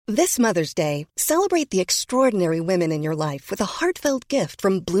This Mother's Day, celebrate the extraordinary women in your life with a heartfelt gift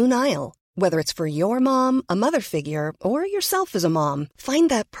from Blue Nile. Whether it's for your mom, a mother figure, or yourself as a mom, find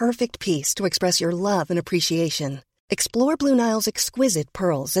that perfect piece to express your love and appreciation. Explore Blue Nile's exquisite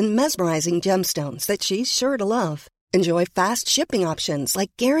pearls and mesmerizing gemstones that she's sure to love. Enjoy fast shipping options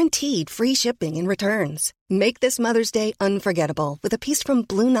like guaranteed free shipping and returns. Make this Mother's Day unforgettable with a piece from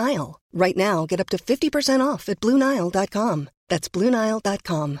Blue Nile. Right now, get up to 50% off at BlueNile.com. That's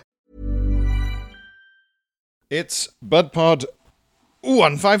BlueNile.com. It's BudPod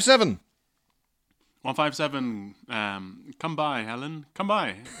 157. 157. Come by, Helen. Come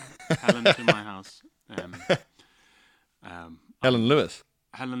by, Helen, to my house. Helen Lewis.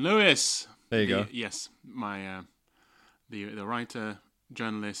 Helen Lewis. There you go. Yes, my the writer,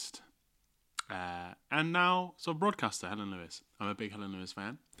 journalist, and now broadcaster Helen Lewis. I'm a big Helen Lewis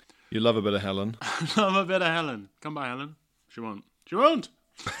fan. You love a bit of Helen. Love a bit of Helen. Come by, Helen. She won't. She won't.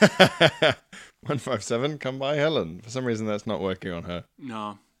 157. Come by, Helen. For some reason, that's not working on her.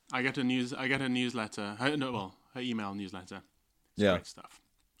 No, I get a newsletter. Her email newsletter. It's Yeah. great stuff.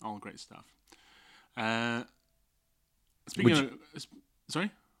 All great stuff. Speaking of,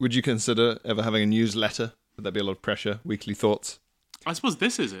 sorry. Would you consider ever having a newsletter? Would that be a lot of pressure? Weekly thoughts? I suppose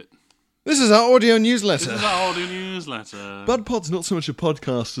this is it. This is our audio newsletter. This is our audio newsletter. BudPod's not so much a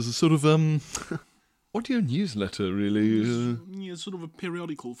podcast as a sort of audio newsletter, really. Yeah, sort of a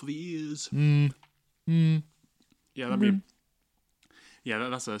periodical for the ears. Yeah, Yeah, that'd be. Yeah,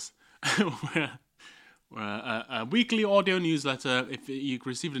 that's us. We're a weekly audio newsletter. If you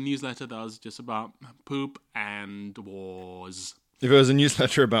received a newsletter that was just about poop and wars. If it was a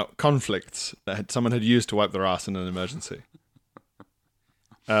newsletter about conflicts that someone had used to wipe their ass in an emergency.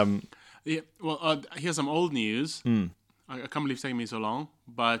 Yeah, well, here's some old news. I can't believe it's taking me so long.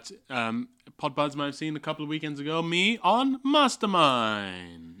 But Podbuds might have seen a couple of weekends ago me on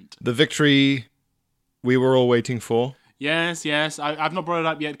Mastermind. The victory we were all waiting for. Yes. I've not brought it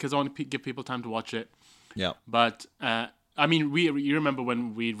up yet because I want to give people time to watch it. Yeah. But, I mean, you remember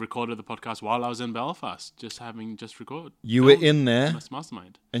when we recorded the podcast while I was in Belfast, just record. You were in there,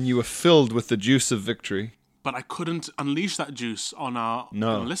 Mastermind. and you were filled with the juice of victory. But I couldn't unleash that juice on our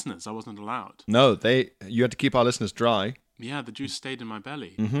listeners. I wasn't allowed. No, you had to keep our listeners dry. Yeah, the juice stayed in my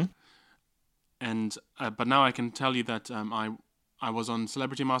belly. Mm-hmm. And but now I can tell you that I was on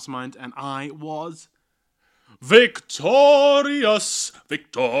Celebrity Mastermind and I was victorious.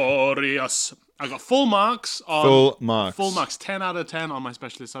 I got full marks. 10 out of 10 on my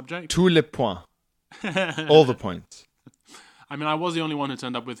specialist subject. Tous les points. All the points. I mean, I was the only one who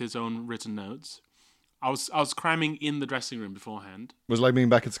turned up with his own written notes. I was cramming in the dressing room beforehand. It was like being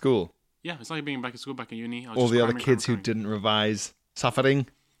back at school. Yeah, it's like being back at school, back at uni. All the other kids who didn't revise, suffering.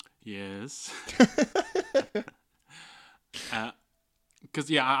 Yes.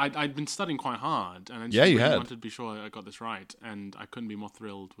 Because I'd been studying quite hard, and I just wanted to be sure I got this right, and I couldn't be more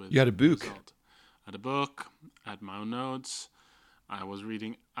thrilled with. You had a book. The result. I had a book. I had my own notes. I was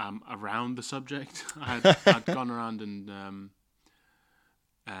reading around the subject. I'd gone around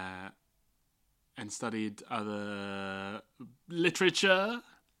and studied other literature.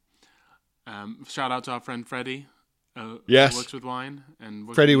 Shout out to our friend Freddie. Yes. Who works with wine.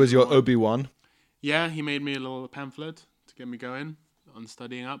 Freddie was your Obi-Wan. Yeah, he made me a little pamphlet to get me going on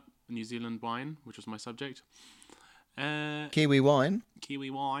studying up New Zealand wine, which was my subject. Kiwi wine.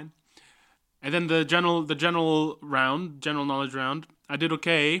 And then the general knowledge round, I did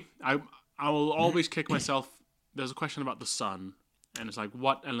okay. I will always kick myself. There's a question about the sun, and it's like,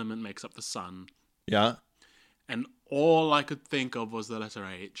 what element makes up the sun? Yeah. And all I could think of was the letter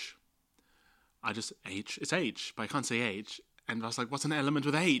H. It's H, but I can't say H. And I was like, what's an element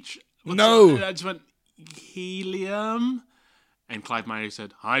with H? I just went, helium. And Clive Myrie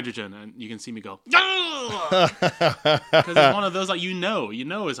said, hydrogen. And you can see me go, because it's one of those, like, you know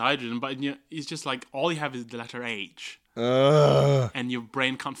it's hydrogen, but it's just like, all you have is the letter H. And your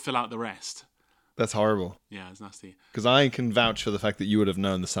brain can't fill out the rest. That's horrible. Yeah, it's nasty. Because I can vouch for the fact that you would have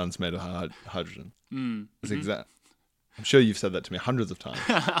known the sun's made of hydrogen. That's exact. I'm sure you've said that to me hundreds of times.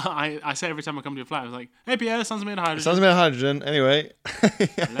 I say every time I come to your flat, I was like, hey Pierre, the sun's made of hydrogen. The sun's made of hydrogen. Anyway.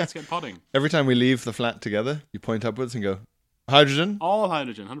 Let's get podding. Every time we leave the flat together, you point upwards and go, hydrogen? All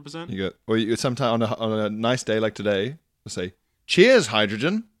hydrogen, 100%. You go, or you sometime on a nice day like today, you'll say, cheers,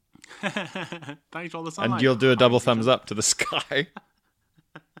 hydrogen. Thanks for all the sunlight. And you'll do a double thumbs up to the sky.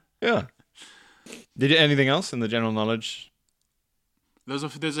 Yeah. Did you anything else in the general knowledge? There's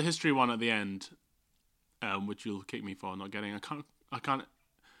a history one at the end, which you'll kick me for not getting. I can't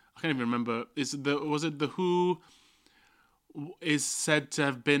even remember. Was it the Who is said to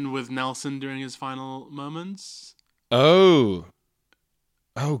have been with Nelson during his final moments? Oh.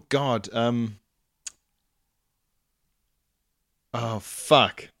 Oh God. Oh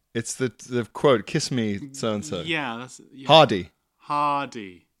fuck. It's the quote. Kiss me, so and so. Yeah, that's Hardy.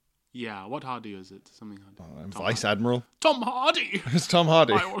 Hardy. Yeah, what Hardy is it? Something Hardy. Vice Admiral. Tom Hardy. It's Tom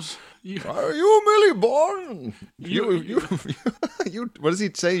Hardy. I was you. Are you Millie Born? You. What does he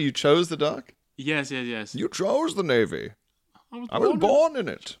say? You chose the dark? Yes. You chose the Navy. I was born in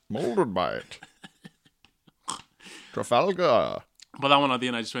it, molded by it. Trafalgar. But that one at the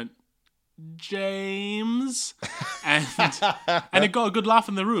end, I just went, James, and it got a good laugh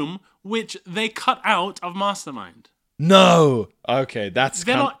in the room, which they cut out of Mastermind. No. Okay, that's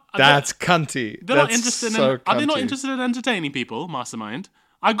They're not- that's cunty. They're That's not interested so in. Are they not cunty. interested in entertaining people? Mastermind.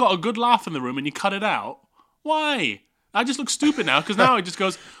 I got a good laugh in the room, and you cut it out. Why? I just look stupid now because now it just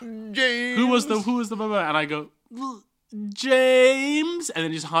goes. James. Who was the blah, blah, and I go James, and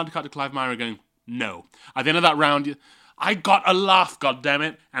then just hard cut to Clive Myra going no. At the end of that round, I got a laugh. God damn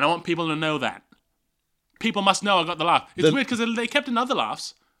it! And I want people to know that. People must know I got the laugh. It's weird because they kept in other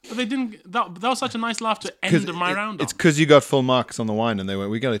laughs, but they didn't. That was such a nice laugh to end my round on. It's because you got full marks on the wine, and they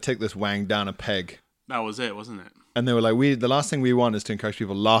went, "We got to take this wang down a peg." That was it, wasn't it? And they were like, the last thing we want is to encourage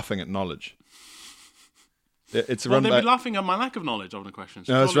people laughing at knowledge. It's Well, run they'd by be laughing at my lack of knowledge of the questions.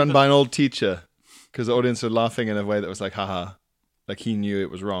 no, it's run by an old teacher because the audience were laughing in a way that was like, haha, like he knew it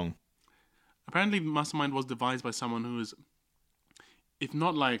was wrong. Apparently, Mastermind was devised by someone who is, if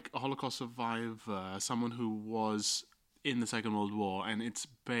not like a Holocaust survivor, someone who was in the Second World War, and it's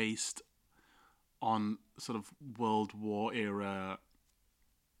based on sort of World War era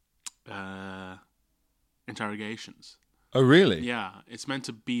interrogations. Oh, really? Yeah, it's meant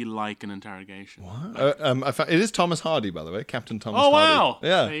to be like an interrogation. What? It is Thomas Hardy, by the way, Captain Thomas Oh, Hardy. wow!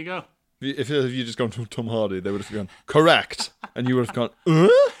 Yeah. There you go. If you just gone to Tom Hardy, they would have gone, correct. And you would have gone,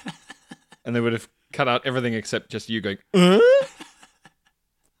 and they would have cut out everything except just you going,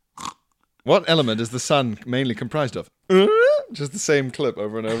 What element is the sun mainly comprised of? Just the same clip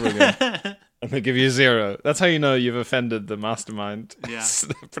over and over again. And they give you 0. That's how you know you've offended the mastermind. Yeah.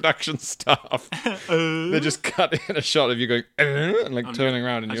 The production staff. They just cut in a shot of you going, and like turning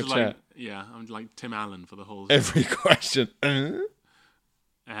around in your chair. I'm like Tim Allen for the whole. Every question.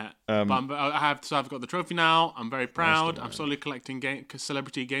 But I've got the trophy now. I'm very proud. I'm slowly collecting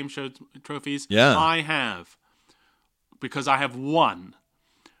celebrity game show trophies. Yeah. I have, because I have won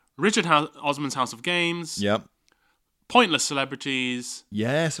Richard Osman's House of Games. Yep. Pointless Celebrities.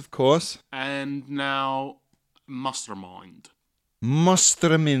 Yes, of course. And now Mastermind.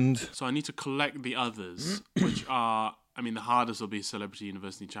 Mastermind. So I need to collect the others, which are, the hardest will be Celebrity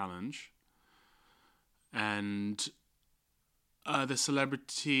University Challenge. And the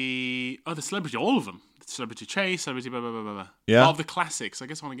Celebrity, all of them. Celebrity Chase, Celebrity blah, blah, blah, blah, blah. Yeah. All of the classics. I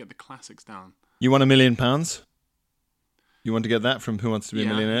guess I want to get the classics down. You want £1 million? You want to get that from Who Wants to Be a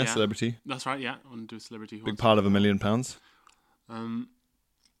Millionaire? Yeah. Celebrity. That's right, yeah. I want to do a Celebrity. Big part of £1 million.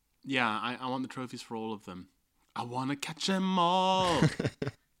 Yeah, I want the trophies for all of them. I want to catch them all.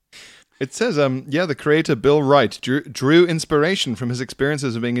 It says, the creator Bill Wright drew inspiration from his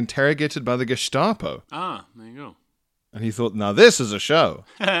experiences of being interrogated by the Gestapo. Ah, there you go. And he thought, now this is a show.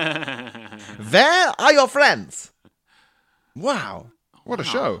 Where are your friends? Wow. What a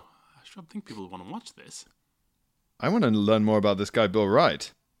show. I sure think people want to watch this. I want to learn more about this guy, Bill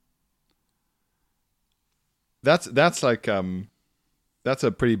Wright. That's like, that's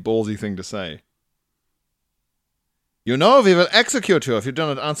a pretty ballsy thing to say. We will execute you if you do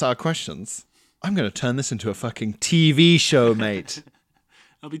not answer our questions. I'm going to turn this into a fucking TV show, mate.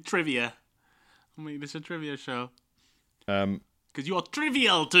 It'll be trivia. I'll make this a trivia show. Because you are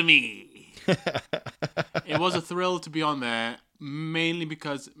trivial to me. It was a thrill to be on there, mainly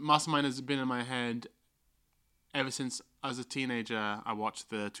because Mastermind has been in my head ever since, as a teenager, I watched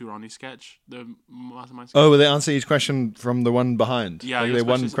the Two Ronnie sketch, the Mastermind sketch. Oh, will they answer each question from the one behind? Yeah, like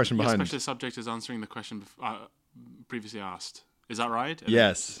one question behind. Your specialist subject is answering the question previously asked. Is that right? And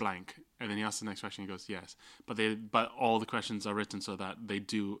yes. Blank. And then he asks the next question. He goes, yes. But all the questions are written so that they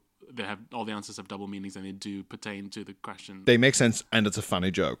have all the answers have double meanings and they do pertain to the question. They make sense, and it's a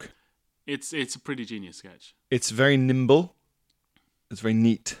funny joke. It's a pretty genius sketch. It's very nimble. It's very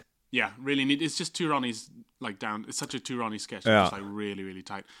neat. Yeah, really neat. It's just Two Ronnies like down. It's such a Two Ronnie sketch. Yeah. It's like really, really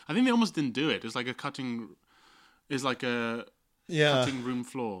tight. I think they almost didn't do it. It's like a cutting room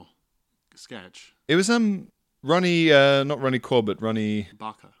floor sketch. It was Ronnie, not Ronnie Corbett, Ronnie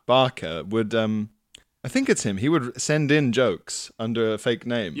Barker would I think it's him. He would send in jokes under a fake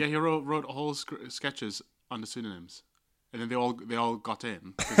name. Yeah, he wrote whole sketches under pseudonyms, and then they all got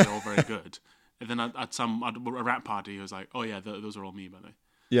in because they're all very good. And then at a rap party, he was like, "Oh yeah, those are all me, by the way."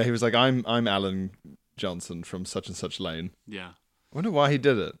 Yeah, he was like, "I'm Alan Johnson from such and such lane." Yeah, I wonder why he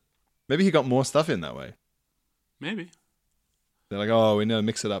did it. Maybe he got more stuff in that way. Maybe. They're like, oh, we know,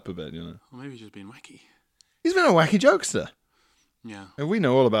 mix it up a bit, you know. Or maybe he's just being wacky. He's been a wacky jokester. Yeah. And we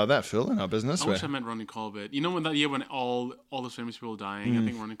know all about that, Phil, in our business. I wish I met Ronnie Corbett. You know when that year when all the famous people were dying? I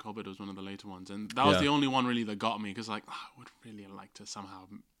think Ronnie Corbett was one of the later ones. And that was the only one really that got me. Because I would really like to somehow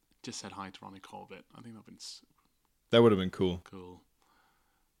just said hi to Ronnie Corbett. I think that would have been That would have been cool. cool.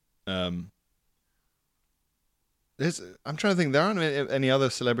 I'm trying to think. There aren't any other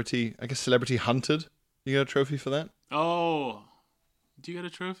celebrity. I guess Celebrity Hunted. You get a trophy for that? Oh. Do you get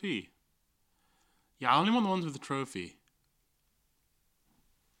a trophy? Yeah, I only want the ones with the trophy.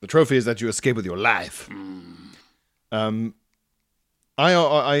 The trophy is that you escape with your life. I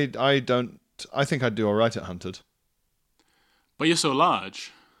don't. I think I'd do all right at Hunted. But you're so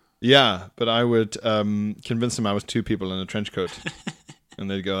large. Yeah, but I would convince them I was two people in a trench coat,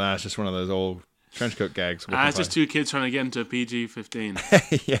 and they'd go, "It's just one of those old trench coat gags." It's just two kids trying to get into a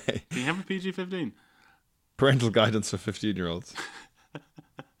PG-15. Yeah. Do you have a PG-15? Parental guidance for 15-year-olds.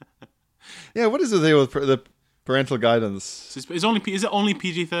 Yeah, what is the deal with the parental guidance? Is it only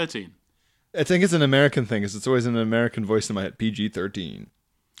PG-13? I think it's an American thing. It's always an American voice in my head. PG-13.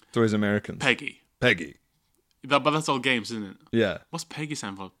 It's always Americans. Peggy. But that's all games, isn't it? Yeah. What's Peggy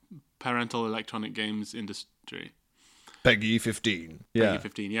stand for? Parental Electronic Games Industry. PEGI-15. Yeah.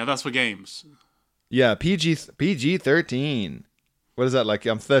 PEGI-15. Yeah, that's for games. Yeah, PG-13. What is that like?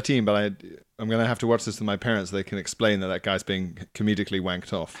 I'm 13, but I'm going to have to watch this with my parents so they can explain that guy's being comedically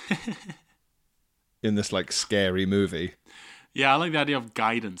wanked off in this like scary movie. Yeah, I like the idea of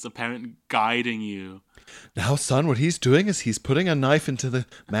guidance, a parent guiding you. Now, son, what he's doing is he's putting a knife into the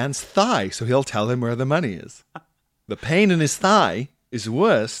man's thigh so he'll tell him where the money is. The pain in his thigh is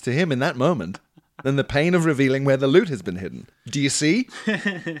worse to him in that moment than the pain of revealing where the loot has been hidden. Do you see?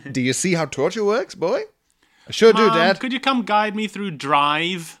 Do you see how torture works, boy? I sure do, Dad. Could you come guide me through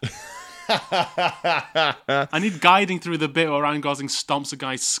Drive? I need guiding through the bit where Ryan Gosling stomps a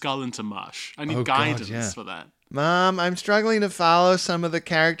guy's skull into mush. I need guidance for that. Mom, I'm struggling to follow some of the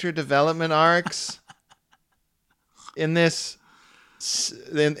character development arcs in this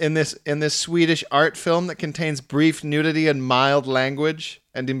Swedish art film that contains brief nudity and mild language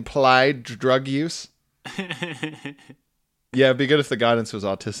and implied drug use. Yeah, it'd be good if the guidance was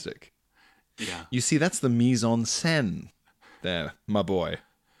autistic. Yeah. You see, that's the mise en scène there, my boy.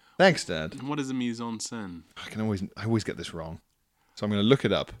 Thanks, Dad. And what is a mise en scène? I always get this wrong. So I'm going to look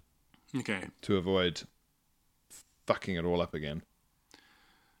it up. Okay. To avoid fucking it all up again.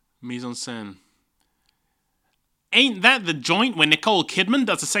 Mise en scène. Ain't that the joint where Nicole Kidman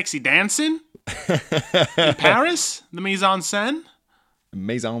does the sexy dancing? In Paris? The mise en scène?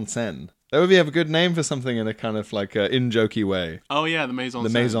 Mise en scène. That would be a good name for something in a kind of like in-jokey way. Oh yeah, the mise en scène. The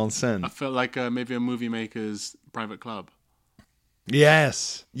mise en scène. I felt like maybe a movie maker's private club.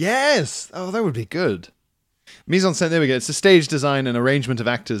 Yes. Oh, that would be good. Mise en scène, there we go. It's the stage design and arrangement of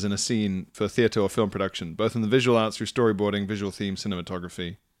actors in a scene for theatre or film production, both in the visual arts through storyboarding, visual theme,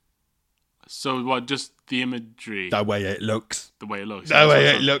 cinematography. So what, just the imagery? The way it looks. The way it looks. The way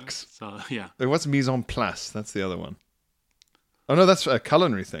it looks. So, yeah. What's mise en place? That's the other one. Oh, no, that's a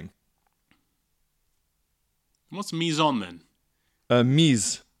culinary thing. What's mise en then?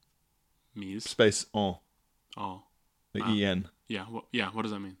 Mise. Mise. Space en. Oh. The E-N. Yeah, what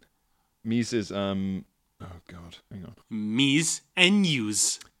does that mean? Mise is, oh God, hang on. Mise en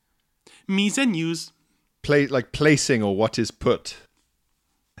use. Mise en use. Like placing or what is put,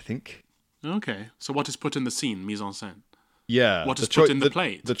 I think. Okay, so what is put in the scene, mise en scène? Yeah. What is put in the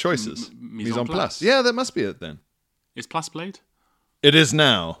plate? The choices. Mise en place. Yeah, that must be it then. Is place plate? It is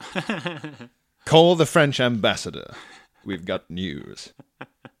now. Call the French ambassador. We've got news.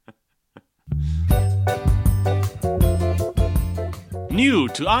 New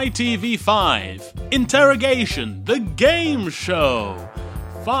to ITV5, Interrogation, the game show.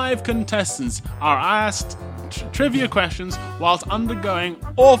 5 contestants are asked trivia questions whilst undergoing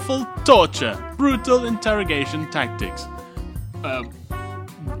awful torture, brutal interrogation tactics.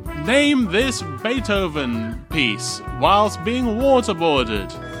 Name this Beethoven piece whilst being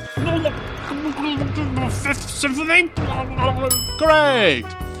waterboarded. 5th Symphony?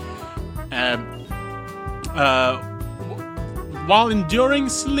 Correct! While enduring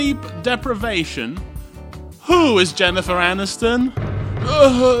sleep deprivation, who is Jennifer Aniston?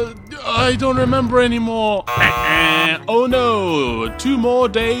 I don't remember anymore. Oh no, 2 more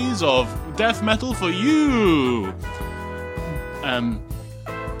days of death metal for you.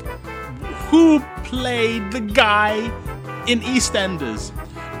 Who played the guy in EastEnders?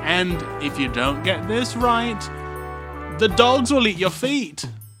 And if you don't get this right, the dogs will eat your feet.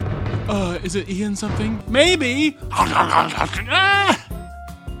 Is it Ian something? Maybe.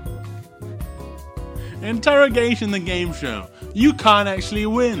 Interrogation the game show. You can't actually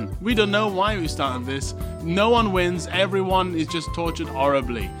win. We don't know why we started this. No one wins. Everyone is just tortured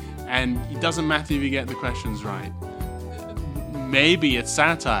horribly. And it doesn't matter if you get the questions right. Maybe it's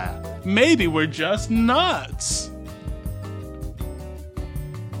satire. Maybe we're just nuts.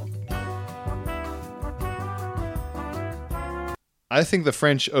 I think the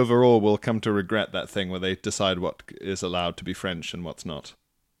French overall will come to regret that thing where they decide what is allowed to be French and what's not.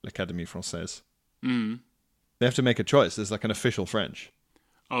 L'Académie Française. They have to make a choice. There's like an official French.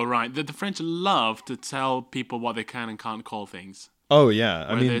 Oh, right. The French love to tell people what they can and can't call things. Oh, yeah.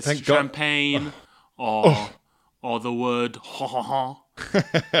 I Whether mean, it's thank God. champagne or the word ha ha ha.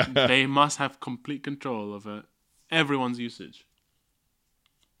 They must have complete control of everyone's usage.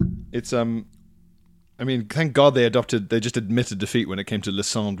 It's, I mean, thank God they just admitted defeat when it came to Le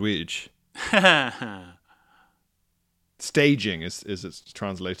Sandwich. Staging is it's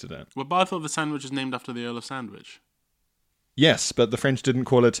translated at. Well, but I thought the sandwich is named after the Earl of Sandwich. Yes, but the French didn't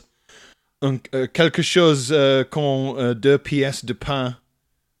call it quelque chose con 2 pièces de pain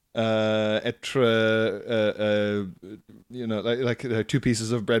être, like 2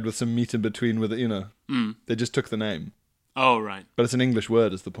 pieces of bread with some meat in between with it, you know. They just took the name. Oh, right. But it's an English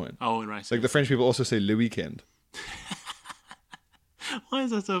word is the point. Oh, right. Like the French people also say le weekend. Why is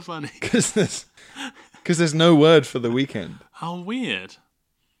that so funny? Because there's no word for the weekend. How weird.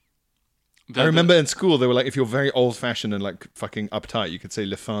 I remember in school they were like, if you're very old-fashioned and like fucking uptight, you could say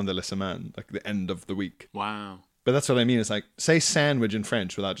le fin de la semaine, like the end of the week. Wow. But that's what I mean. It's like, say sandwich in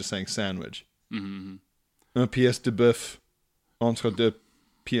French without just saying sandwich. Mm-hmm. Un pièce de bœuf entre 2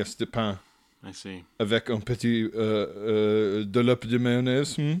 pièces de pain. I see. Avec un petit dollop de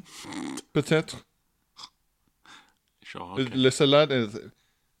mayonnaise, peut-être. Sure. Okay. Le salade is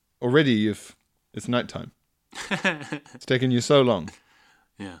already it's nighttime. It's taken you so long.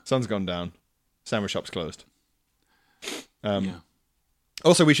 Yeah. Sun's gone down. Sandwich shop's closed. Yeah.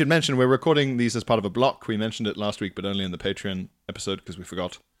 Also, we should mention we're recording these as part of a block. We mentioned it last week, but only in the Patreon episode because we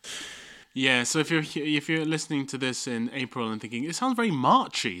forgot. Yeah. So if you're listening to this in April and thinking it sounds very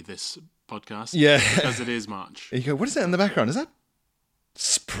Marchy, this podcast, Yeah, because it is March. And you go, what is that in the background? Is that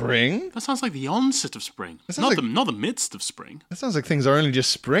spring? That sounds like the onset of spring, That sounds not the midst of spring. That sounds like things are only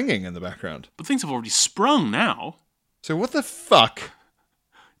just springing in the background. But things have already sprung now. So what the fuck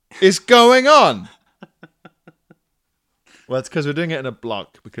is going on? Well, it's because we're doing it in a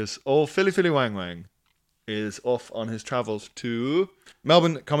block because old Philly Wang Wang is off on his travels to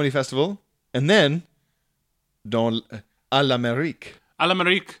Melbourne Comedy Festival and then à l'Amérique. À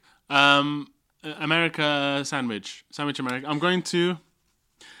l'Amérique, America Sandwich America. I'm going to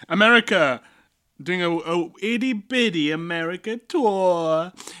America, doing a itty bitty America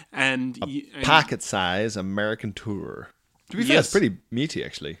tour and Pocket-size American tour. To be fair, Yes. it's pretty meaty,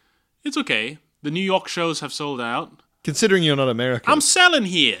 actually. It's okay. The New York shows have sold out. Considering you're not American, I'm selling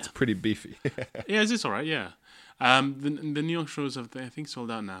here. pretty beefy. Yeah, it's all right. Yeah, the New York shows have I think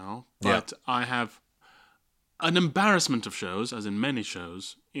sold out now, but I have an embarrassment of shows, as in many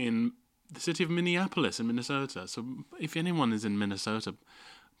shows, in the city of Minneapolis in Minnesota. So if anyone is in Minnesota,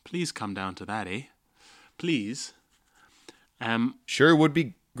 please come down to that, eh? Please. Sure would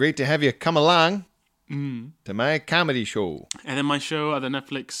be great to have you come along to my comedy show. And then my show at the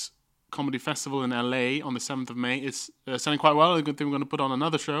Netflix Comedy Festival in LA on the 7th of May is selling quite well. I think we're going to put on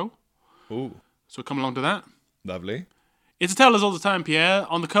another show. Ooh, So come along to that. lovely. It's a tell us all the time, Pierre.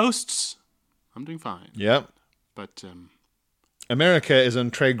 On the coasts, I'm doing fine. Yep. But, America is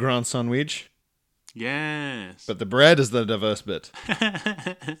on Très Grand Sandwich, yes. but the bread is the diverse bit.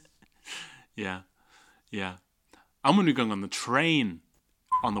 Yeah. I'm going to be going on the train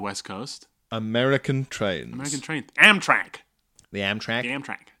on the West Coast. American trains. American train. Amtrak. The Amtrak. The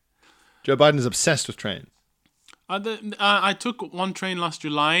Amtrak. Joe Biden is obsessed with trains. I took one train last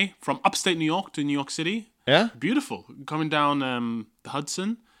July from upstate New York to New York City. Yeah? Beautiful. Coming down the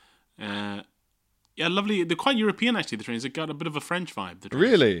Hudson. Yeah, lovely. They're quite European, actually, the trains. They got a bit of a French vibe. The trains.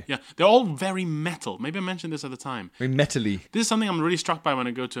 Really? Yeah. They're all very metal. Maybe I mentioned this at the time. Very metally. This is something I'm really struck by when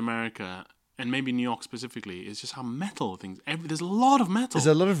I go to America, and maybe New York specifically, is just how metal things... There's a lot of metal. There's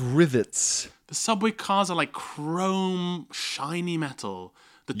a lot of rivets. The subway cars are like chrome, shiny metal.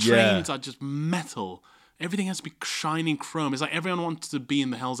 The Yeah. trains are just metal. Everything has to be shining chrome. It's like everyone wants to be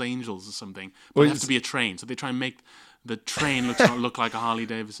in the Hells Angels or something, but Well, it has to be a train. So they try and make the train look like a Harley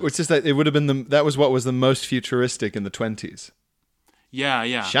Davidson. It's just that it would have been that was what was the most futuristic in the 20s.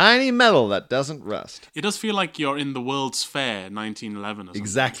 Yeah. Shiny metal that doesn't rust. It does feel like you're in the World's Fair 1911 or something.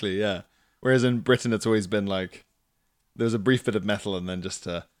 Exactly, yeah. Whereas in Britain, it's always been like, there's a brief bit of metal and then just,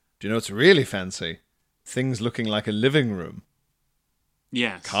 do you know what's really fancy? Things looking like a living room.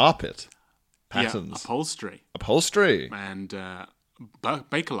 Yes. Carpet. patterns. Upholstery. Upholstery. And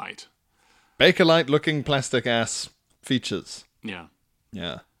Bakelite. Bakelite-looking plastic-ass features. Yeah.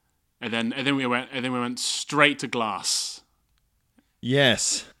 Yeah. And then we went straight to glass.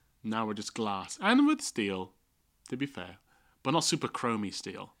 Yes. Now we're just glass. And with steel, to be fair. But not super chromy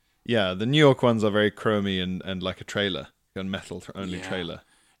steel. Yeah, the New York ones are very chromy and like a trailer. A metal-only trailer.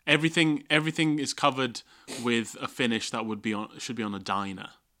 Everything is covered with a finish that should be on a diner.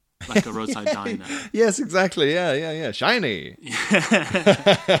 Like a roadside diner. Yes, exactly. Yeah. Shiny.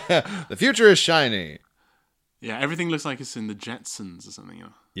 The future is shiny. Yeah, everything looks like it's in the Jetsons or something.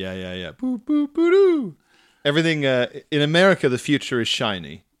 Yeah. Boo, boo, boo, doo. Everything, in America, the future is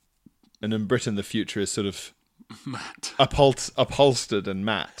shiny. And in Britain, the future is sort of... matte. Upholstered and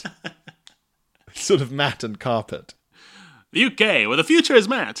matte. Sort of matte and carpet. The UK, where the future is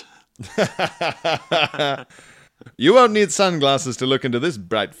matte. You won't need sunglasses to look into this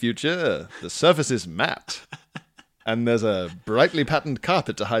bright future. The surface is matte. And there's a brightly patterned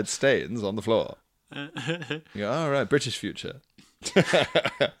carpet to hide stains on the floor. All right, British future.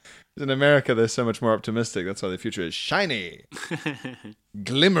 In America, they're so much more optimistic. That's why the future is shiny.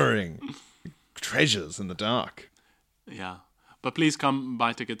 Glimmering. Treasures in the dark. Yeah. But please come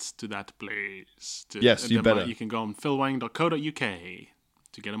buy tickets to that place. Yes, you better. You can go on philwang.co.uk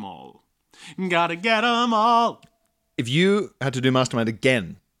to get them all. Gotta get them all. If you had to do Mastermind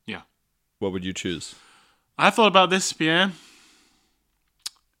again, what would you choose? I thought about this, Pierre.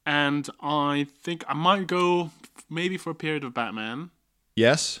 And I think I might go maybe for a period of Batman.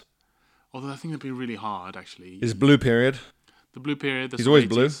 Yes. Although I think that'd be really hard, actually. His blue period. The blue period. He's always 80s.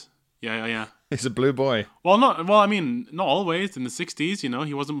 blue. Yeah. He's a blue boy. Not always. In the 60s,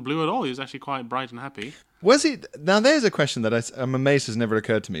 he wasn't blue at all. He was actually quite bright and happy. Was he? Now, there's a question that I'm amazed has never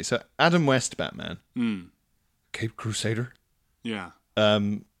occurred to me. So, Adam West Batman. Cape Crusader. Yeah.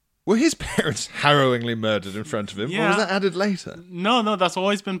 Were his parents harrowingly murdered in front of him? Yeah. Or was that added later? No, that's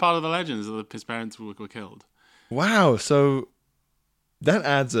always been part of the legend, is that his parents were killed. Wow, so that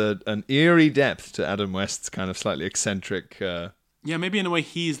adds an eerie depth to Adam West's kind of slightly eccentric... Yeah, maybe in a way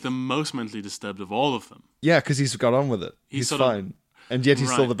he's the most mentally disturbed of all of them. Yeah, because he's got on with it. He's fine. And yet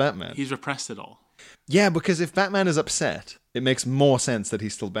he's still the Batman. He's repressed it all. Yeah, because if Batman is upset, it makes more sense that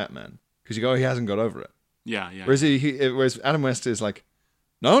he's still Batman. Because you go, he hasn't got over it. Yeah. Whereas Adam West is like,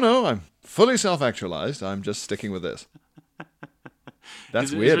 no, I'm fully self-actualized. I'm just sticking with this.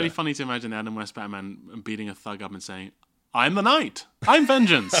 That's weird. It's really funny to imagine Adam West Batman beating a thug up and saying, I'm the Knight. I'm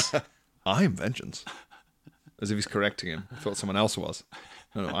vengeance. I'm vengeance. As if he's correcting him. I thought someone else was.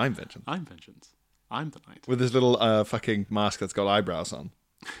 No, I'm vengeance. I'm vengeance. I'm the Knight. With his little fucking mask that's got eyebrows on.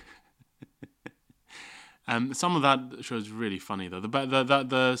 Some of that show is really funny though. The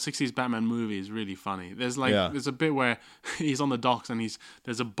 60s Batman movie is really funny. There's there's a bit where he's on the docks and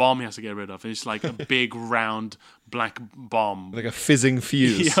there's a bomb he has to get rid of, and it's like a big round black bomb, like a fizzing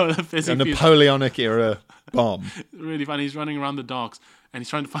fuse. Yeah, a Napoleonic era bomb. Really funny. He's running around the docks and he's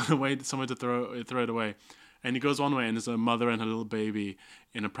trying to find a way somewhere to throw it away. And he goes one way, and there's a mother and her little baby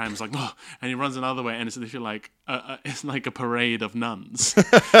in a pram. He's like, oh, and he runs another way, and it's literally like it's like a parade of nuns.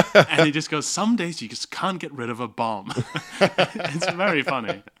 And he just goes, some days you just can't get rid of a bomb. It's very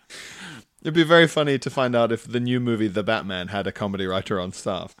funny. It'd be very funny to find out if the new movie, The Batman, had a comedy writer on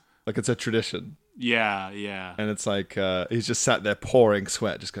staff. Like, it's a tradition. Yeah. And it's like, he's just sat there pouring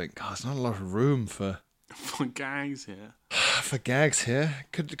sweat, just going, God, there's not a lot of room for gags here. For gags here.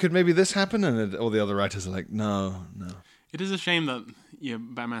 Could maybe this happen? And all the other writers are like, no. It is a shame that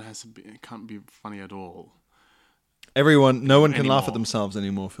Batman can't be funny at all. No one can laugh at themselves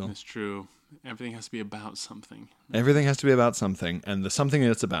anymore, Phil. It's true. Everything has to be about something. Everything has to be about something, and the something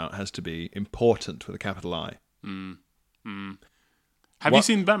it's about has to be important with a capital I. Have you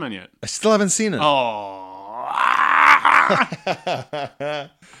seen Batman yet? I still haven't seen it. Oh.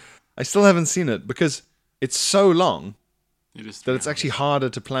 I still haven't seen it because it's so long that it's actually harder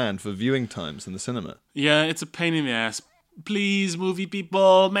to plan for viewing times in the cinema. Yeah, it's a pain in the ass. Please, movie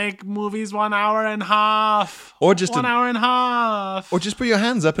people, make movies 1 hour and a half. Or just 1 hour and a half. Or just put your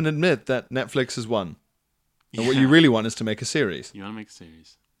hands up and admit that Netflix has won. And what you really want is to make a series. You want to make a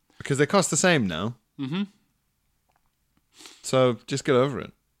series. Because they cost the same now. Mm-hmm. So just get over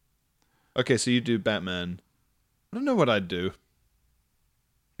it. Okay, so you do Batman. I don't know what I'd do.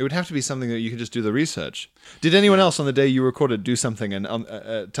 It would have to be something that you could just do the research. Did anyone else on the day you recorded do something and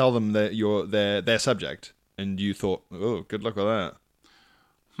tell them that you're their subject? And you thought, oh, good luck with that.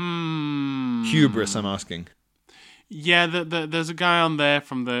 Hubris, I'm asking. Yeah, there's a guy on there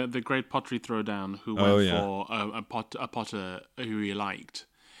from the Great Pottery Throwdown who went for a potter who he liked.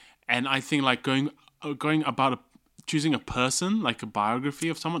 And I think like going about choosing a person, like a biography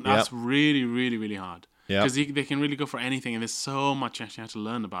of someone, that's really, really, really hard. Yeah. Because they can really go for anything, and there's so much you actually have to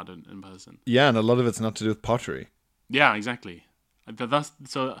learn about it in person. Yeah, and a lot of it's not to do with pottery. Yeah, exactly.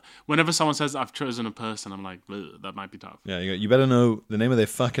 So whenever someone says I've chosen a person, I'm like, that might be tough. Yeah, you better know the name of their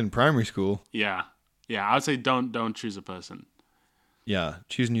fucking primary school. Yeah, I would say don't choose a person. Yeah,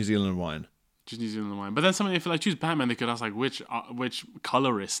 choose New Zealand wine. Choose New Zealand wine. But then somebody, if choose Batman, they could ask like which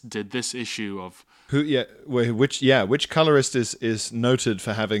colorist did this issue of which colorist is noted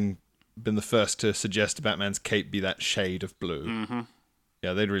for having been the first to suggest Batman's cape be that shade of blue. Mm-hmm.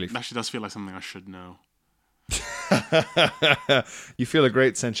 Yeah, they'd really. It actually does feel like something I should know. You feel a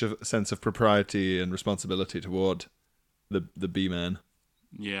great sense of propriety and responsibility toward the B-man.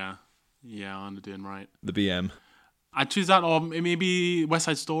 Yeah, I'm doing right. The BM. I'd choose that, or maybe West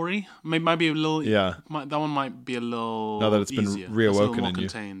Side Story. Maybe might be a little. Yeah, that one might be a little. Now that it's easier. been reawoken more in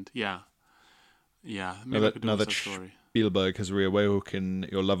contained. You. Yeah. Maybe I could do West Side Story. Spielberg has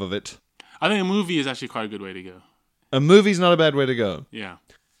reawoken your love of it. I think a movie is actually quite a good way to go. A movie's not a bad way to go. Yeah.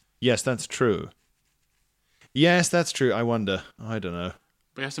 Yes, that's true. I wonder. I don't know.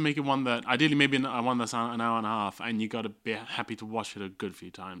 But you have to make it one that, ideally maybe one that's an hour and a half, and you got to be happy to watch it a good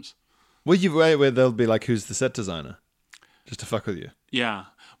few times. Well, where they'll be like, who's the set designer? Just to fuck with you. Yeah.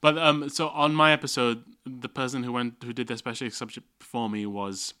 But so on my episode, the person who did the special subject for me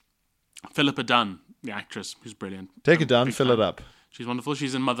was Philippa Dunn, the actress, who's brilliant. Take it down, fill it up. She's wonderful.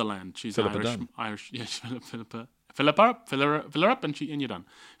 She's in Motherland. She's Philippa Irish. Yeah, Philippa. Fill her up, and you're done.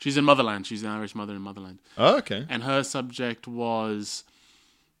 She's in Motherland. She's an Irish mother in Motherland. Oh, okay. And her subject was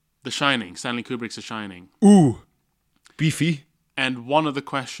The Shining. Stanley Kubrick's The Shining. Ooh, beefy. And one of the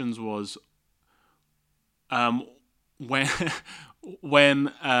questions was, when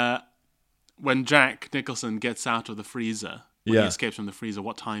Jack Nicholson gets out of the freezer, when he escapes from the freezer,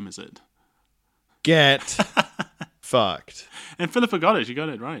 what time is it? Get fucked. And Philippa got it. She got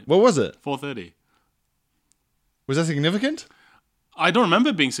it right. What was it? 4:30. Was that significant? I don't remember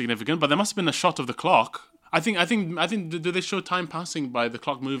it being significant, but there must have been a shot of the clock. I think. Do they show time passing by the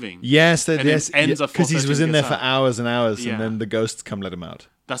clock moving? Yes, because he was in there for out. hours and hours, and then the ghosts come let him out.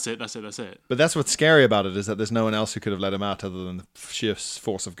 That's it. But that's what's scary about it, is that there's no one else who could have let him out other than the sheer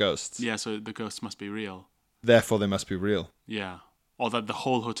force of ghosts. Yeah, so the ghosts must be real. Therefore, they must be real. Yeah, or that the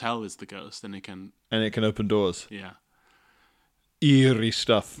whole hotel is the ghost, and it can open doors. Yeah, eerie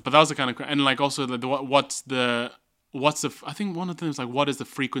stuff. But that was the kind of, and like also what's the I think one of them is like, what is the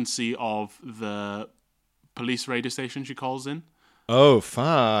frequency of the police radio station she calls in? Oh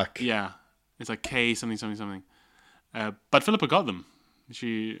fuck! Yeah, it's like K something. But Philippa got them.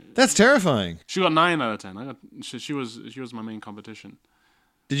 That's terrifying. She got 9 out of 10. She was my main competition.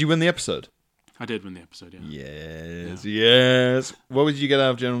 Did you win the episode? I did win the episode. Yeah. Yes. What would you get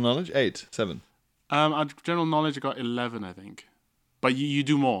out of general knowledge? 8, 7. General knowledge, I got 11, I think. But you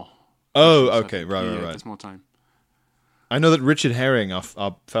do more. Oh, okay, right. There's more time. I know that Richard Herring, our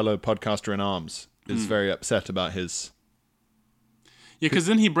fellow podcaster in arms, is very upset about his. Yeah, because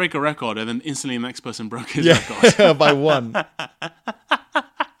then he break a record, and then instantly the next person broke his record. By 1.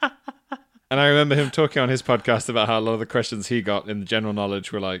 And I remember him talking on his podcast about how a lot of the questions he got in the general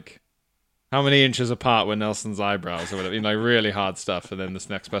knowledge were like, how many inches apart were Nelson's eyebrows or whatever, like really hard stuff. And then this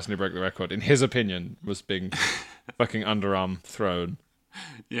next person who broke the record, in his opinion, was being fucking underarm thrown.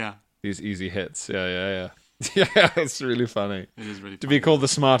 Yeah. These easy hits. Yeah. Yeah, it's really funny. It is really funny. To be called the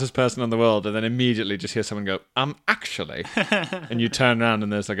smartest person in the world and then immediately just hear someone go, actually. And you turn around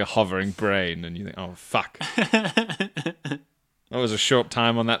and there's like a hovering brain and you think, oh, fuck. That was a short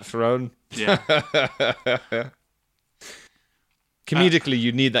time on that throne. Yeah. Comedically,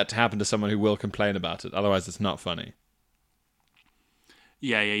 you need that to happen to someone who will complain about it. Otherwise, it's not funny.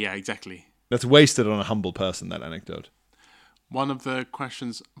 Yeah, exactly. That's wasted on a humble person, that anecdote. One of the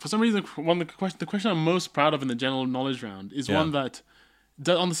questions, for some reason, the question I'm most proud of in the general knowledge round is one that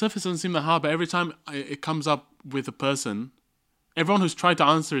on the surface doesn't seem that hard, but every time it comes up with a person, everyone who's tried to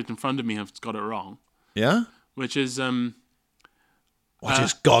answer it in front of me has got it wrong. Yeah? Which is... what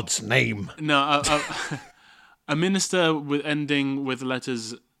is God's name? No, a minister ending with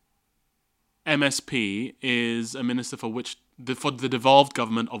letters MSP is a minister for the devolved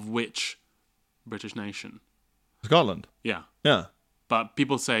government of which British nation? Scotland. Yeah. Yeah. But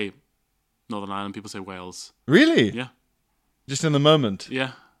people say Northern Ireland, people say Wales. Really? Yeah. Just in the moment?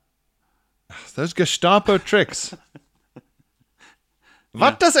 Yeah. Those Gestapo tricks.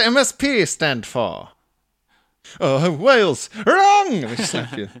 What does MSP stand for? Oh, Wales. Wrong! Let me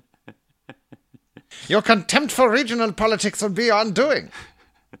slap you. Your contempt for regional politics will be your undoing.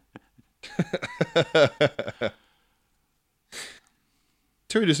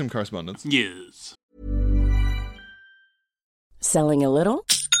 Shall we do some correspondence? Yes. Selling a little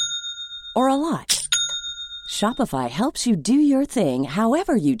or a lot? Shopify helps you do your thing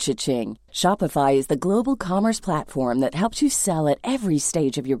however you cha-ching. Shopify is the global commerce platform that helps you sell at every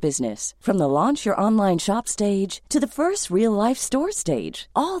stage of your business. From the launch your online shop stage to the first real-life store stage,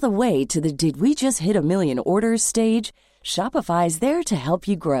 all the way to the did we just hit a million orders stage. Shopify is there to help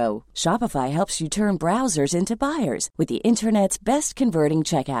you grow. Shopify helps you turn browsers into buyers with the internet's best converting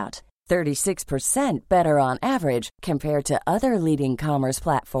checkout. 36% better on average compared to other leading commerce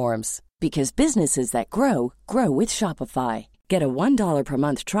platforms. Because businesses that grow, grow with Shopify. Get a $1 per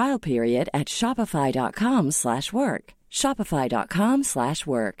month trial period at shopify.com/work.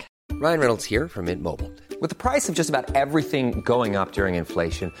 Shopify.com/work. Ryan Reynolds here from Mint Mobile. With the price of just about everything going up during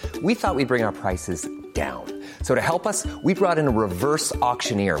inflation, we thought we'd bring our prices down. So to help us, we brought in a reverse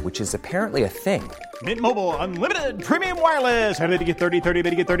auctioneer, which is apparently a thing. Mint Mobile Unlimited Premium Wireless. How to get 30, 30, bit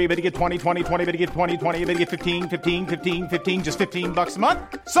to get 30, bit to get 20, 20, 20, bit to get 20, 20, bit to get 15, 15, 15, 15, just $15 a month?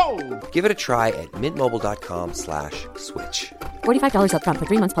 Sold! Give it a try at mintmobile.com/switch. $45 up front for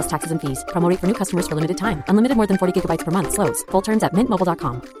 3 months plus taxes and fees. Promo rate for new customers for limited time. Unlimited more than 40 gigabytes per month. Slows full terms at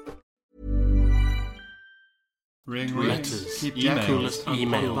mintmobile.com. Ring letters, emails,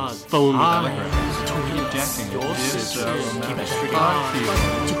 phone letters,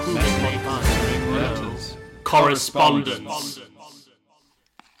 correspondence.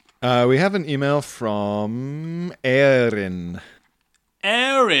 We have an email from Erin.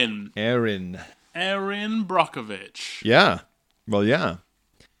 Erin Brockovich. Yeah. Well, yeah.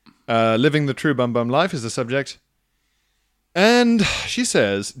 Living the true bum life is the subject. And she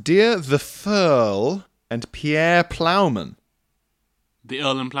says, Dear the Thurl and Pierre Plowman. The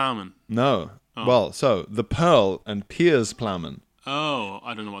Earl and Plowman. No. Oh. Well, so, the Pearl and Piers Plowman. Oh,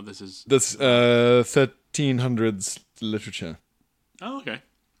 I don't know what this is. That's 1300s literature. Oh, okay.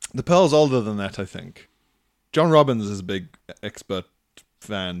 The Pearl's older than that, I think. John Robbins is a big expert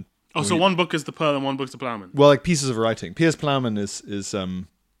fan. Oh, so one book is the Pearl and one book's the Plowman. Well, like pieces of writing. Piers Plowman is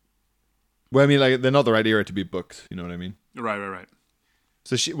well, I mean, like, they're not the right era to be booked, you know what I mean? Right.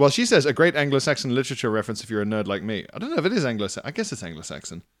 So she says, a great Anglo-Saxon literature reference if you're a nerd like me. I don't know if it is Anglo-Saxon. I guess it's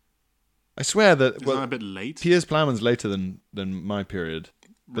Anglo-Saxon. I swear that... Is that a bit late? Piers Plowman's later than my period.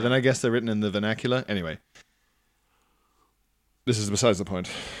 But then I guess they're written in the vernacular. Anyway. This is besides the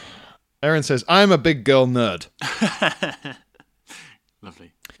point. Erin says, I'm a big girl nerd.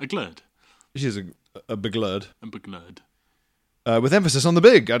 Lovely. A glurd. She's a big nerd. A big nerd. With emphasis on the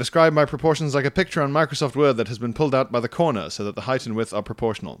big, I describe my proportions like a picture on Microsoft Word that has been pulled out by the corner so that the height and width are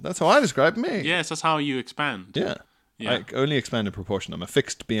proportional. That's how I describe me. Yes, that's how you expand. Yeah. I only expand in proportion. I'm a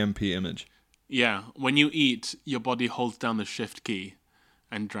fixed BMP image. Yeah. When you eat, your body holds down the shift key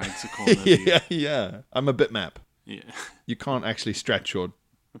and drags a corner of you. Yeah. I'm a bitmap. Yeah. You can't actually stretch your...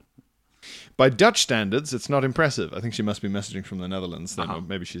 By Dutch standards, it's not impressive. I think she must be messaging from the Netherlands then, or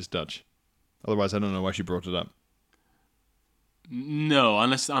maybe she's Dutch. Otherwise, I don't know why she brought it up. No,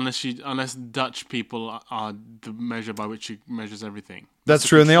 unless Dutch people are the measure by which she measures everything. That's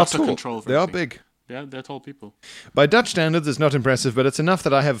true, and they are tall. They are big. Yeah, they're tall people. By Dutch standards, it's not impressive, but it's enough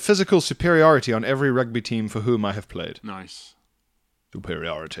that I have physical superiority on every rugby team for whom I have played. Nice.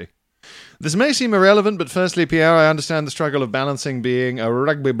 Superiority. This may seem irrelevant, but firstly, Pierre, I understand the struggle of balancing being a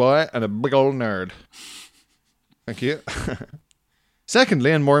rugby boy and a big old nerd. Thank you.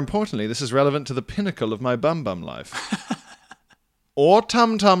 Secondly, and more importantly, this is relevant to the pinnacle of my bum life. Or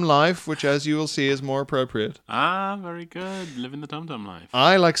tum-tum life, which, as you will see, is more appropriate. Ah, very good. Living the tum-tum life.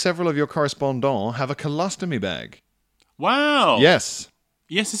 I, like several of your correspondents, have a colostomy bag. Wow. Yes.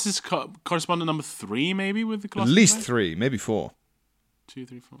 Yes, this is correspondent number 3, maybe, with the colostomy At least bag? 3, maybe 4. 2,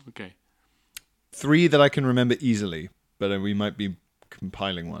 3, 4. Okay. 3 that I can remember easily, but we might be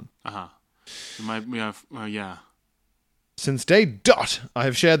compiling one. We have, yeah. Since day dot, I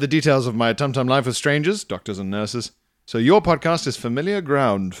have shared the details of my tum-tum life with strangers, doctors and nurses. So your podcast is familiar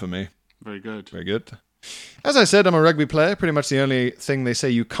ground for me. Very good. Very good. As I said, I'm a rugby player. Pretty much the only thing they say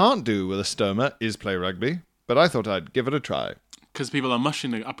you can't do with a stoma is play rugby. But I thought I'd give it a try. Because people are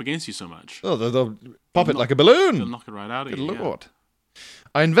mushing it up against you so much. Oh, they'll pop it like a balloon. They'll knock it right out of you. Good Lord.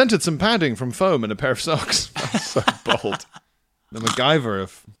 I invented some padding from foam and a pair of socks. That's so bold. The MacGyver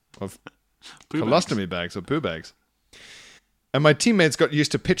of colostomy bags or poo bags. And my teammates got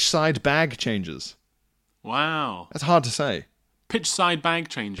used to pitch side bag changes. Wow. That's hard to say. Pitch side bag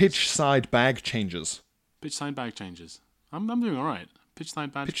changes. Pitch side bag changes. Pitch side bag changes. I'm doing all right. Pitch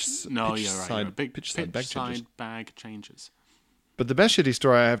side bag. No, pitch you're right. side- Big pitch side bag changes. But the best shitty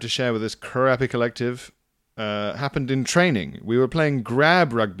story I have to share with this crappy collective happened in training. We were playing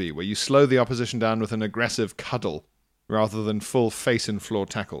grab rugby, where you slow the opposition down with an aggressive cuddle, rather than full face and floor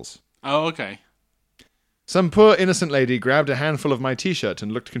tackles. Oh, okay. Some poor innocent lady grabbed a handful of my t-shirt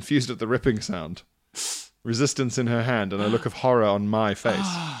and looked confused at the ripping sound. Resistance in her hand and a look of horror on my face.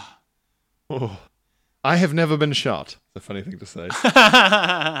 Oh. I have never been shot. It's a funny thing to say.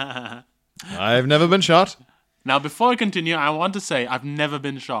 I've never been shot. Now, before I continue, I want to say I've never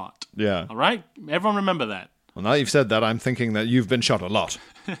been shot. Yeah. All right? Everyone remember that. Well, now you've said that, I'm thinking that you've been shot a lot.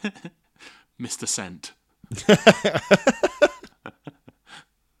 Mr. Scent.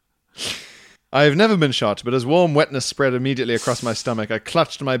 I have never been shot, but as warm wetness spread immediately across my stomach, I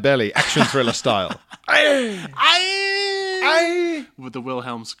clutched my belly, action thriller style. With the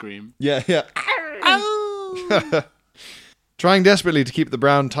Wilhelm scream. Yeah. Trying desperately to keep the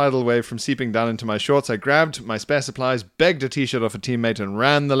brown tidal wave from seeping down into my shorts, I grabbed my spare supplies, begged a t-shirt off a teammate, and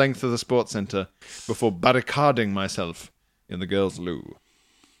ran the length of the sports centre before barricading myself in the girls' loo.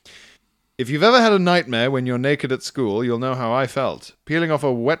 If you've ever had a nightmare when you're naked at school, you'll know how I felt. Peeling off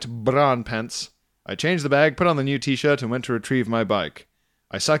a wet bra and pants, I changed the bag, put on the new t-shirt, and went to retrieve my bike.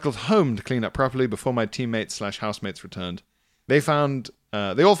 I cycled home to clean up properly before my teammates/housemates returned. They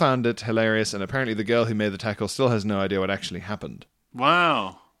all found it hilarious, and apparently the girl who made the tackle still has no idea what actually happened.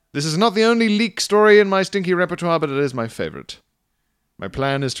 Wow. This is not the only leak story in my stinky repertoire, but it is my favourite. My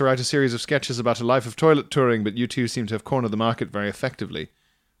plan is to write a series of sketches about a life of toilet touring, but you two seem to have cornered the market very effectively.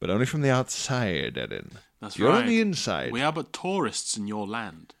 But only from the outside, Erin. That's You're right. on the inside. We are but tourists in your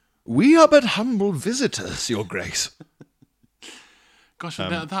land. We are but humble visitors, Your Grace. Gosh,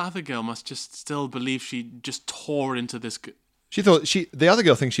 that other girl must just still believe she just tore into this... She thought the other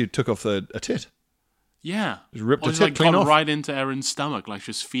girl thinks she took off a tit. Yeah. Just ripped or the she tit clean got off. right into Erin's stomach, like she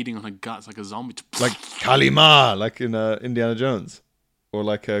was feeding on her guts like a zombie. Like Kalima, like in Indiana Jones. Or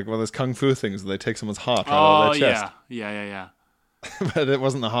like one of those kung fu things where they take someone's heart right out of their chest. Yeah. But it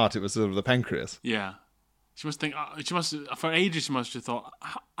wasn't the heart, it was sort of the pancreas. Yeah. She must think, for ages she must have thought,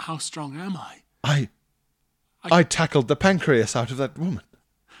 how strong am I? I tackled the pancreas out of that woman.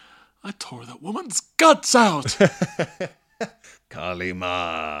 I tore that woman's guts out.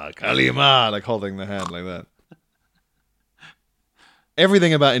 Kalima, like holding the hand like that.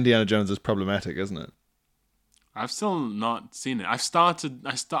 Everything about Indiana Jones is problematic, isn't it? I've still not seen it.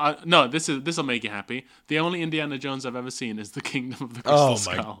 No, this will make you happy. The only Indiana Jones I've ever seen is The Kingdom of the Crystal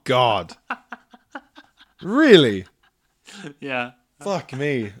Skull. Oh my god. Really? Yeah. Fuck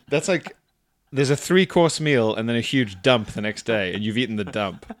me. That's like, there's a 3-course meal and then a huge dump the next day, and you've eaten the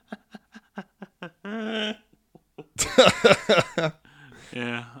dump.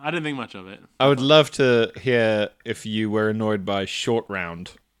 Yeah, I didn't think much of it. I would love to hear if you were annoyed by Short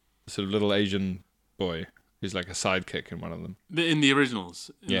Round, the sort of little Asian boy who's like a sidekick in one of them. In the originals?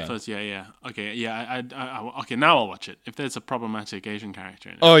 Yeah. The first, yeah. Okay, yeah, okay, now I'll watch it. If there's a problematic Asian character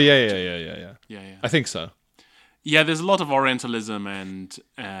in it. Oh, yeah. Yeah. I think so. Yeah, there's a lot of Orientalism and...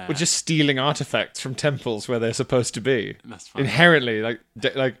 We're just stealing artifacts from temples where they're supposed to be. That's fine. Inherently,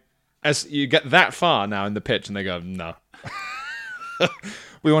 like as you get that far now in the pitch and they go, no.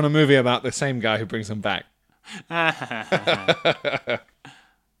 We want a movie about the same guy who brings them back.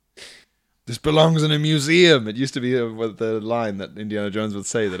 This belongs in a museum. It used to be the line that Indiana Jones would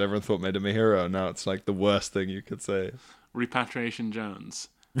say that everyone thought made him a hero. Now it's like the worst thing you could say. Repatriation Jones.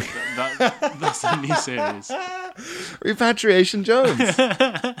 That's a new series. Repatriation Jones.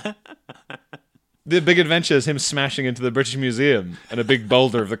 The Big Adventure is him smashing into the British Museum and a big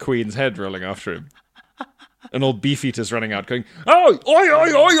boulder of the Queen's head rolling after him. And old Beefeater's running out going, oh, oi,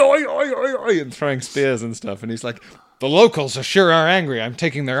 oi, oi, oi, oi, oi, oi, and throwing spears and stuff. And he's like, the locals sure are angry. I'm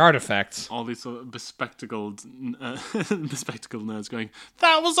taking their artifacts. All these sort of bespectacled nerds going,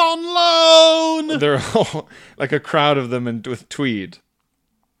 that was on loan! They're all like a crowd of them with tweed.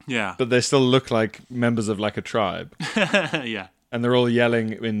 Yeah. But they still look like members of like a tribe. Yeah. And they're all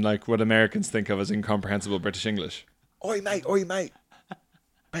yelling in like what Americans think of as incomprehensible British English. Oi, mate, oi, mate.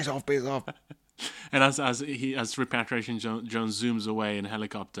 Piss off, piss off. And as Repatriation Jones zooms away in a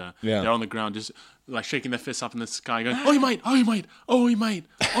helicopter, they're on the ground just like shaking their fists up in the sky, going, "Oi mate, oi mate, oi mate,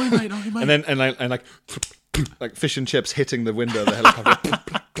 oi mate, oi mate." and like fish and chips hitting the window of the helicopter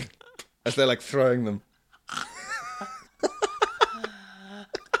as they're like throwing them.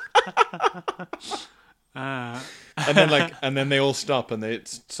 And then they all stop and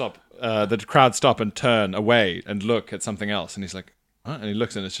the crowd stop and turn away and look at something else, and he's like, huh? And he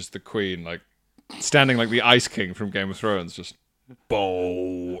looks and it's just the Queen like standing like the Ice King from Game of Thrones, just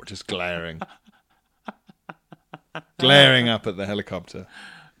glaring up at the helicopter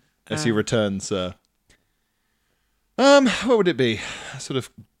as he returns. What would it be? Sort of,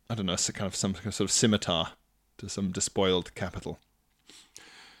 I don't know, some sort of scimitar to some despoiled capital.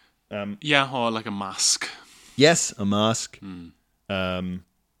 Yeah, or like a mask. Yes, a mask.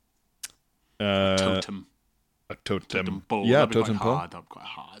 Totem. A totem pole. Yeah, That'd be totem quite pole. hard. That'd be quite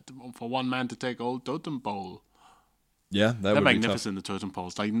hard for one man to take old totem pole. Yeah, that They're would be tough. magnificent. The totem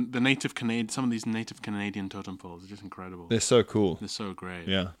poles, like the native Canadian, some of these native Canadian totem poles are just incredible. They're so cool. They're so great.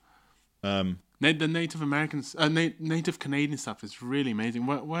 Yeah. The Native Americans, Native Canadian stuff is really amazing.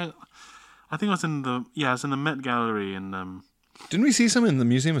 Where I think it was in the Met Gallery in. Didn't we see some in the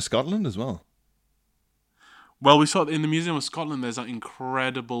Museum of Scotland as well? Well, we saw in the Museum of Scotland. There's an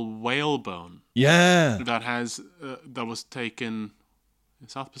incredible whale bone Yeah. that was taken in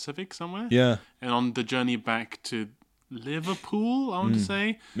South Pacific somewhere. Yeah. And on the journey back to Liverpool, I want to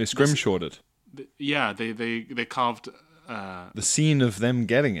say. They scrimshawed it. They carved The scene of them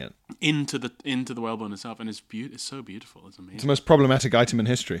getting it. into the whalebone itself, and it's so beautiful. It's amazing. It's the most problematic item in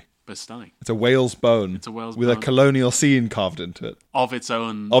history. But it's stunning. It's a whale's bone. It's a whale's with bone. a colonial scene carved into it. Of its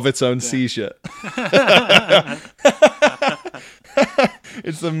own seizure.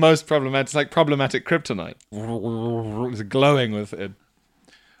 It's the most problematic. It's like problematic kryptonite. It's glowing with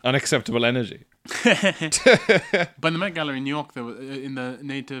unacceptable energy. But in the Met Gallery in New York, there was, in the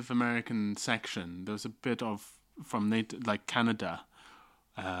Native American section, there was a bit of from Canada.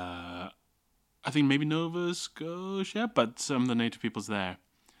 I think maybe Nova Scotia, but some of the native people's there.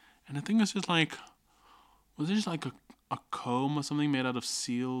 And I think it's just was it just like a comb or something made out of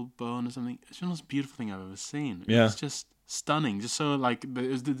seal bone or something? It's the most beautiful thing I've ever seen. Yeah. It's just stunning. Just so it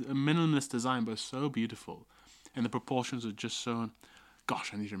was a minimalist design, but so beautiful. And the proportions are just so...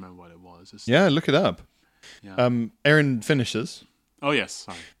 Gosh, I need to remember what it was. Yeah, look it up. Yeah. Erin finishes. Oh, yes,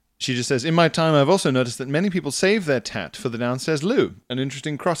 sorry. She just says, in my time, I've also noticed that many people save their tat for the downstairs loo. An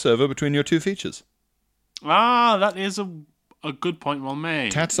interesting crossover between your two features. Ah, that is a good point well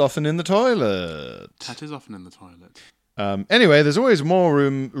made. Tat's often in the toilet. Tat is often in the toilet. Anyway, there's always more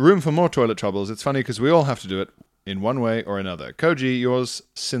room for more toilet troubles. It's funny because we all have to do it in one way or another. Koji, yours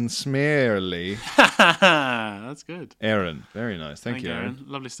sincerely. That's good. Erin. Very nice. Thank you, Erin.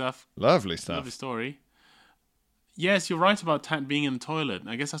 Lovely stuff. Lovely stuff. Lovely story. Yes, you're right about Tat being in the toilet.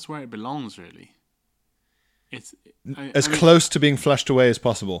 I guess that's where it belongs, really. It's as close to being flushed away as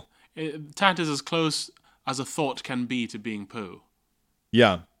possible. Tat is as close as a thought can be to being poo.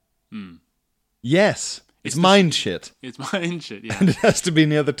 Yeah. Yes. It's mind shit. It's mind shit, yeah. And it has to be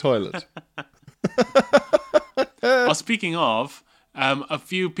near the toilet. Well, speaking of, a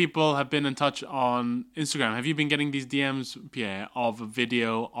few people have been in touch on Instagram. Have you been getting these DMs, Pierre, of a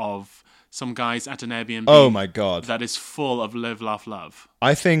video of some guys at an Airbnb? Oh my God. That is full of live, laugh, love.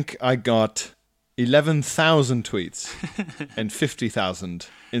 I think I got 11,000 tweets and 50,000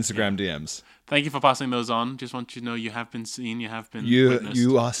 Instagram DMs. Thank you for passing those on. Just want you to know you have been seen, you have been witnessed.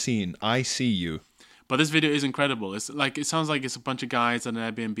 You are seen. I see you. But this video is incredible. It's it sounds like it's a bunch of guys at an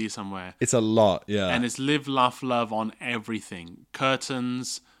Airbnb somewhere. It's a lot, yeah. And it's live, laugh, love on everything.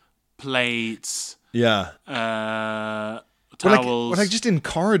 Curtains, plates, yeah. towels. Like just in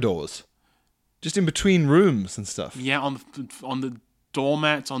corridors. Just in between rooms and stuff. Yeah, on the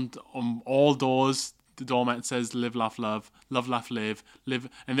doormats, on all doors, the doormat says live, laugh, love, laugh, live, and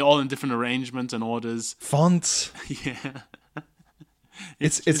they're all in different arrangements and orders. Fonts. Yeah.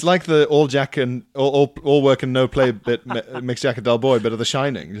 It's like the all work and no play bit makes Jack a dull boy, but of The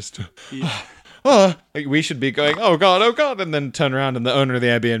Shining. Just we should be going, oh God, and then turn around and the owner of the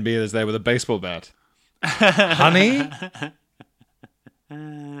Airbnb is there with a baseball bat. Honey,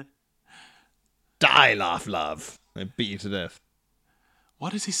 die, laugh, love. They beat you to death.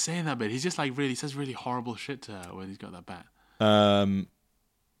 What does he say in that bit? He's just he says really horrible shit to her when he's got that bat.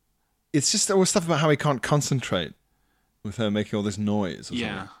 It's just always stuff about how he can't concentrate with her making all this noise. Or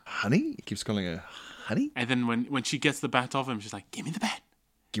something. Honey? He keeps calling her honey. And then when she gets the bat off him, she's like, give me the bat.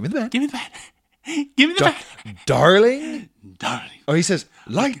 Give me the bat. Give me the bat. Give me the bat. Darling? Darling. Oh, he says,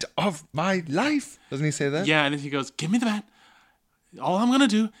 light of my life. Doesn't he say that? Yeah, and then he goes, give me the bat. All I'm going to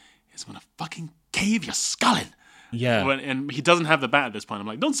do is I'm going to fucking cave your skull in. Yeah. And he doesn't have the bat at this point. I'm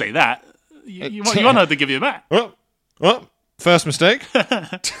like, don't say that. You want her to give you the bat. Well, first mistake. I'm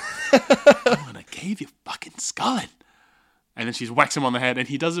going to cave your fucking skull in. And then she's whacks him on the head, and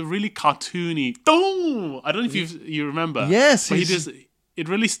he does a really cartoony. Oh! I don't know if you remember. Yes, but it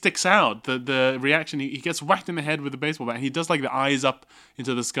really sticks out. The reaction. He gets whacked in the head with the baseball bat, and he does the eyes up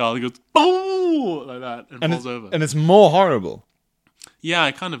into the skull. He goes boom like that and falls over. And it's more horrible. Yeah,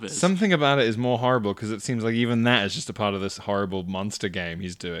 it kind of is. Something about it is more horrible because it seems like even that is just a part of this horrible monster game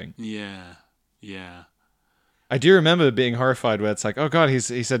he's doing. Yeah. I do remember being horrified where it's like, oh God,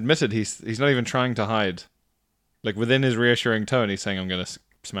 he's admitted he's not even trying to hide. Like within his reassuring tone, he's saying, I'm going to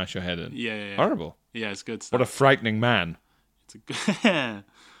smash your head in. Yeah. Horrible. Yeah, it's good stuff. What a frightening man. It's a good...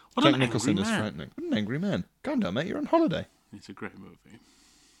 What Jack an Nicholson angry is man. frightening. What an angry man. Calm down, mate. You're on holiday. It's a great movie.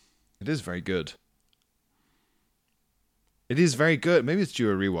 It is very good. It is very good. Maybe it's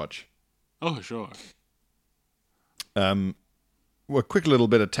due a rewatch. Oh, sure. Well, a quick little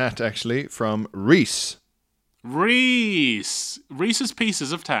bit of tat, actually, from Reese. Reese's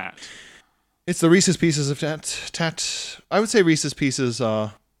Pieces of Tat. It's the Reese's Pieces of tat. I would say Reese's Pieces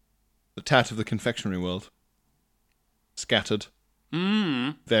are the tat of the confectionery world. Scattered.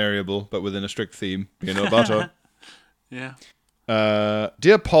 Variable, but within a strict theme. Peanut butter. Yeah.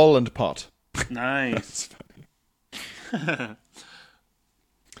 Dear Paul and Pot. Nice.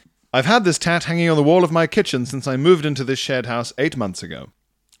 I've had this tat hanging on the wall of my kitchen since I moved into this shared house 8 months ago.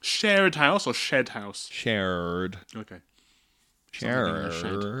 Shared house or shed house? Shared. Okay.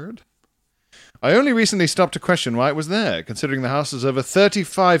 Shared. I only recently stopped to question why it was there, considering the house is over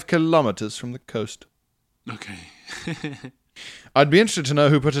 35 kilometers from the coast. Okay. I'd be interested to know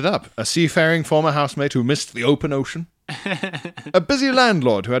who put it up. A seafaring former housemate who missed the open ocean? A busy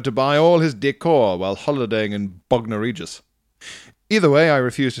landlord who had to buy all his decor while holidaying in Bognor Regis? Either way, I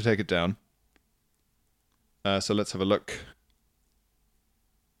refuse to take it down. So let's have a look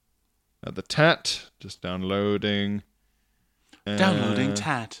at the tat. Just downloading. Downloading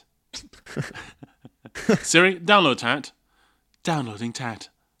tat. Siri, download tat. Downloading tat.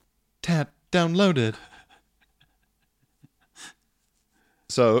 Tat downloaded.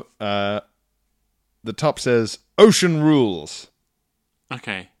 So, the top says, Ocean Rules.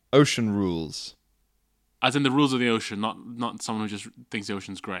 Okay. Ocean Rules. As in the rules of the ocean, not someone who just thinks the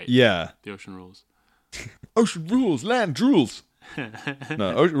ocean's great. Yeah. The ocean rules. Ocean rules, land rules.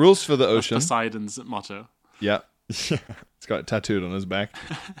 No, rules for the ocean. Poseidon's motto. Yeah. It's got it tattooed on his back.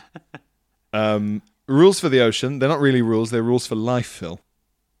 Rules for the ocean. They're not really rules. They're rules for life, Phil.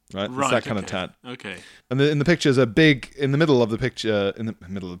 Right? It's that kind of tat. Okay. And in the picture is a big, in the middle of the picture, in the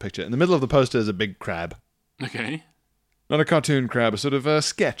middle of the poster is a big crab. Okay. Not a cartoon crab, a sort of a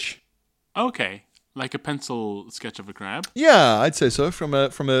sketch. Okay. Like a pencil sketch of a crab? Yeah, I'd say so. From a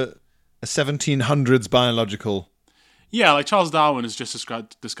 1700s biological. Yeah, like Charles Darwin has just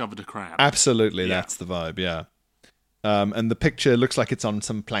discovered a crab. Absolutely, yeah. That's the vibe, yeah. And the picture looks like it's on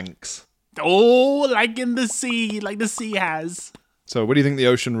some planks. Oh, like in the sea, like the sea has. So what do you think the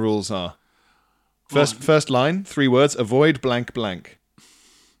ocean rules are? First line, 3 words, avoid blank blank.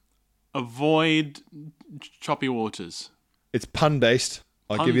 Avoid choppy waters. It's pun-based.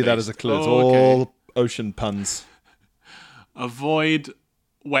 I'll give you that as a clue. It's okay. all ocean puns. Avoid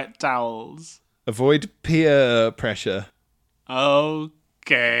wet towels. Avoid peer pressure. Okay.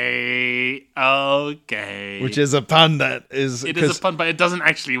 Which is a pun that is... It is a pun, but it doesn't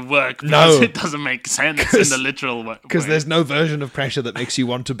actually work because No. it doesn't make sense in the literal way. Because there's no version of pressure that makes you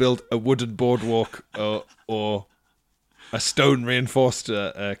want to build a wooden boardwalk or a stone-reinforced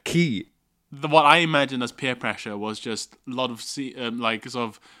quay. What I imagined as peer pressure was just a lot of seamen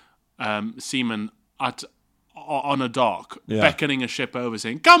on a dock, beckoning a ship over,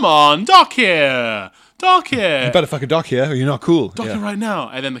 saying, "Come on, dock here, dock here. You better fucking dock here, or you're not cool. Dock here right now."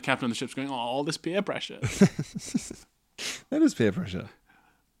 And then the captain of the ship's going, "Oh, all this peer pressure." That is peer pressure.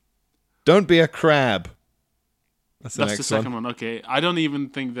 Don't be a crab. That's the second one. Okay, I don't even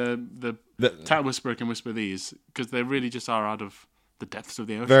think the Tat Whisperer can whisper these because they really just are out of the depths of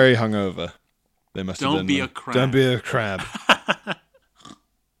the ocean. Very hungover. They must have been. Don't be a crab. Don't be a crab.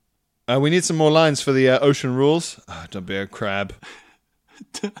 We need some more lines for the ocean rules. Oh, don't be a crab.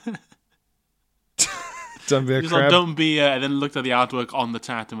 Don't be a crab. Like, don't be. And then looked at the artwork on the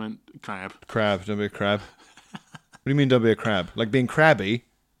tat and went, "Crab." Crab. Don't be a crab. What do you mean? Don't be a crab? Like being crabby?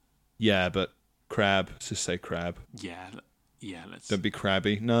 Yeah, but crab. Let's just say crab. Yeah. Let's. Don't be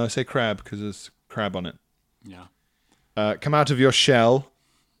crabby. No, say crab because there's crab on it. Yeah. Come out of your shell.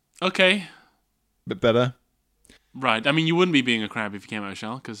 Okay. Bit better. Right. I mean, you wouldn't be being a crab if you came out of a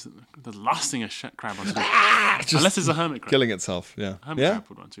shell, because the last thing a crab wants to do, unless it's a hermit crab. Killing itself, yeah. A hermit crab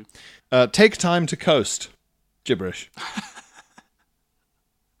would want to. Take time to coast. Gibberish.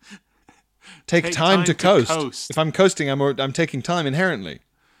 Take time to coast. If I'm coasting, I'm taking time inherently.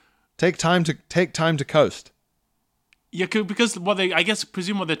 Take time to coast. Yeah, because what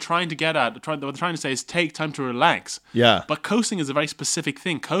they're trying to get at, what they're trying to say is take time to relax. Yeah. But coasting is a very specific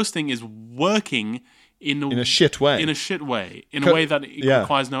thing. Coasting is working in a shit way. In a shit way. In a way that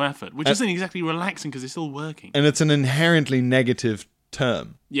requires no effort. Which isn't exactly relaxing because it's still working. And it's an inherently negative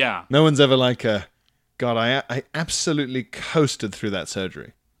term. Yeah. No one's ever like, God, I absolutely coasted through that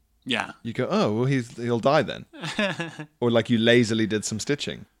surgery. Yeah. You go, oh, well, he'll die then. Or like you lazily did some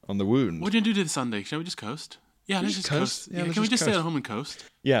stitching on the wound. What do you do this Sunday? Shall we just coast? Yeah, let's just coast. Yeah, can we just stay at home and coast?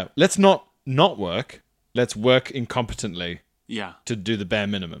 Yeah, let's not work. Let's work incompetently. Yeah. To do the bare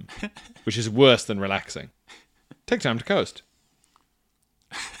minimum, which is worse than relaxing. Take time to coast.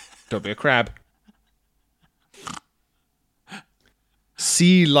 Don't be a crab.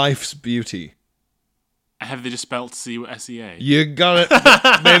 Sea Life's Beauty. Have they just spelled C-S-E-A? You got it,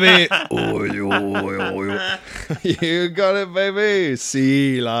 baby. You got it, baby.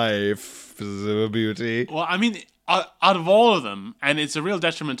 Sea Life's Beauty. Well, I mean, out of all of them, and it's a real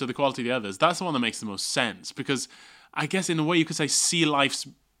detriment to the quality of the others, that's the one that makes the most sense. Because I guess in a way you could say Sea Life's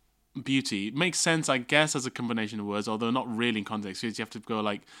Beauty. It makes sense, I guess, as a combination of words, although not really in context, because you have to go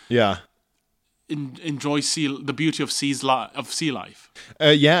like... Yeah. Enjoy the beauty of sea life.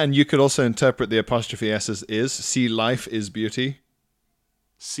 Yeah, and you could also interpret the apostrophe S as is. Sea life is beauty.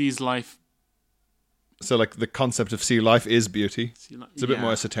 Sea's life. So, like, the concept of sea life is beauty. It's a bit Yeah.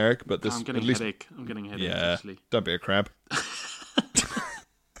 more esoteric, but this I'm getting at least... headache. I'm getting a headache, Yeah, actually. don't be a crab.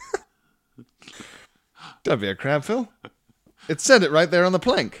 Don't be a crab, Phil. It said it right there on the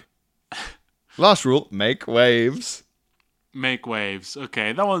plank. Last rule, make waves. Make waves.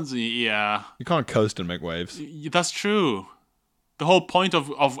 Okay, that one's... Yeah. You can't coast and make waves. That's true. The whole point of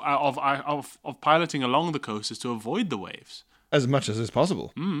piloting along the coast is to avoid the waves. As much as is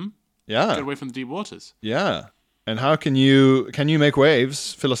possible. Get Yeah. away from the deep waters. Yeah. And how can you make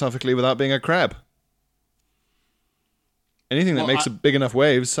waves philosophically without being a crab? Anything that Well, makes big enough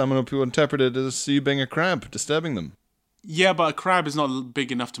waves, someone will interpret it as you being a crab, disturbing them. Yeah, but a crab is not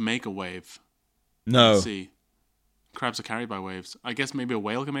big enough to make a wave. No. Let's see. Crabs are carried by waves. I guess maybe a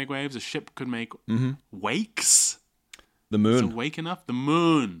whale can make waves. A ship could make wakes. The Is moon. it wake enough? The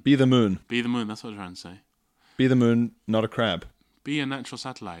moon. Be the moon. Be the moon. That's what I'm trying to say. Be the moon, not a crab. Be a natural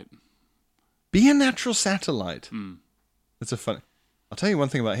satellite. Be a natural satellite. That's a funny... I'll tell you one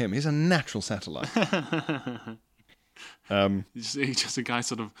thing about him. He's a natural satellite. He's just a guy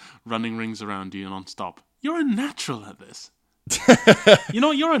sort of running rings around you non-stop. You're a natural at this. You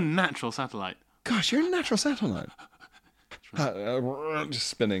know, you're a natural satellite. Gosh, you're a natural satellite. Just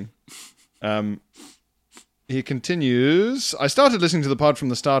spinning. He continues, I started listening to the pod from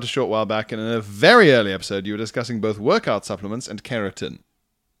the start a short while back, and in a very early episode, you were discussing both workout supplements and keratin.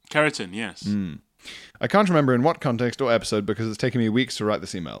 Keratin, yes. I can't remember in what context or episode because it's taken me weeks to write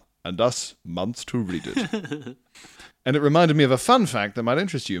this email, and thus months to read it. And it reminded me of a fun fact that might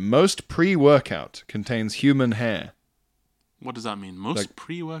interest you. Most pre-workout contains human hair. What does that mean? Most Like,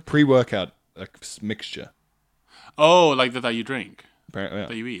 pre-workout? Pre-workout mixture. Oh, like that you drink, Apparently,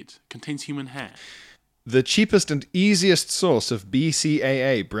 that you eat, contains human hair. The cheapest and easiest source of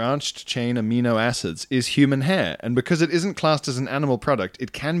BCAA, branched chain amino acids, is human hair, and because it isn't classed as an animal product,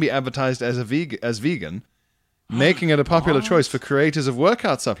 it can be advertised as vegan, making it a popular choice for creators of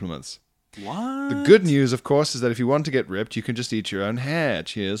workout supplements. What? The good news, of course, is that if you want to get ripped, you can just eat your own hair.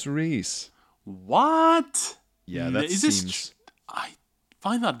 Cheers, Reese. What? Yeah, that Is seems... this I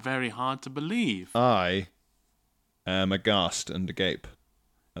find that very hard to believe. I am aghast and agape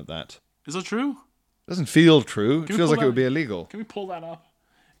at that. Is that true? Doesn't feel true. It Can we feels pull like it would that- be illegal. Can we pull that up?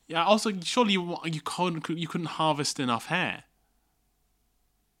 Yeah. Also, surely you couldn't harvest enough hair.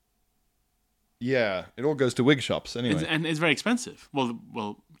 Yeah, it all goes to wig shops anyway. And it's very expensive. Well,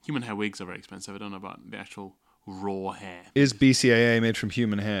 human hair wigs are very expensive. I don't know about the actual raw hair. Is BCAA made from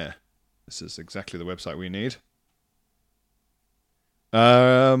human hair? This is exactly the website we need.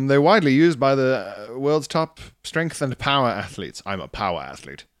 They're widely used by the world's top strength and power athletes. I'm a power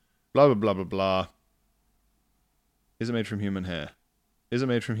athlete. Blah, blah, blah, blah, blah. Is it made from human hair? Is it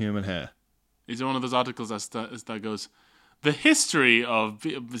made from human hair? Is it one of those articles that goes, the history of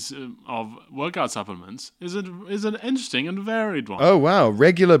workout supplements is an interesting and varied one. Oh, wow.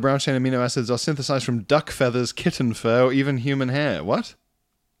 Regular branched-chain amino acids are synthesized from duck feathers, kitten fur, or even human hair. What?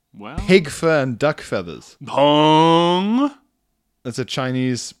 Well, Pig fur and duck feathers. Pong. That's a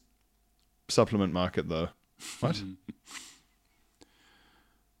Chinese supplement market, though. What?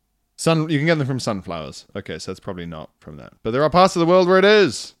 You can get them from sunflowers. Okay, so that's probably not from that. But there are parts of the world where it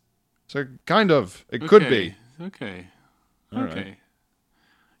is. So, kind of. It could be. Okay. All Okay. right.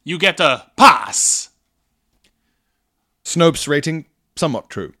 You get a pass. Snopes rating, somewhat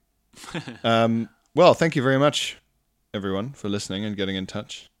true. Well, thank you very much, everyone, for listening and getting in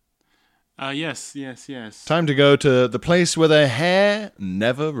touch. Yes. Time to go to the place where the hair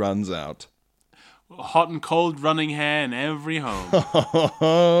never runs out. Hot and cold running hair in every home.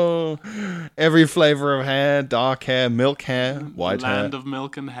 Every flavor of hair, dark hair, milk hair, white hair. Land of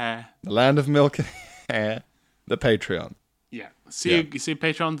milk and hair. The land of milk and hair. The Patreon. Yeah. See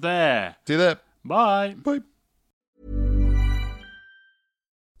Patreon's there. See that? Bye. Bye.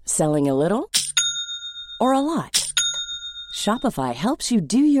 Selling a little or a lot? Shopify helps you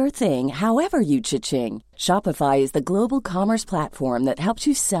do your thing however you cha-ching. Shopify is the global commerce platform that helps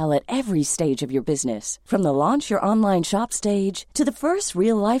you sell at every stage of your business. From the launch your online shop stage to the first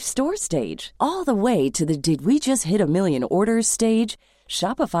real life store stage, all the way to the did we just hit $1 million orders stage.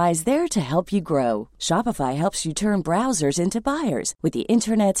 Shopify's there to help you grow. Shopify helps you turn browsers into buyers with the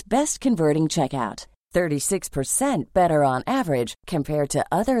internet's best converting checkout. 36% better on average compared to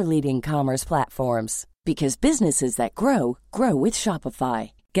other leading commerce platforms. Because businesses that grow, grow with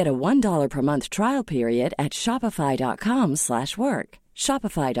Shopify. Get a $1 per month trial period at shopify.com/work.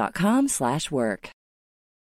 Shopify.com/work.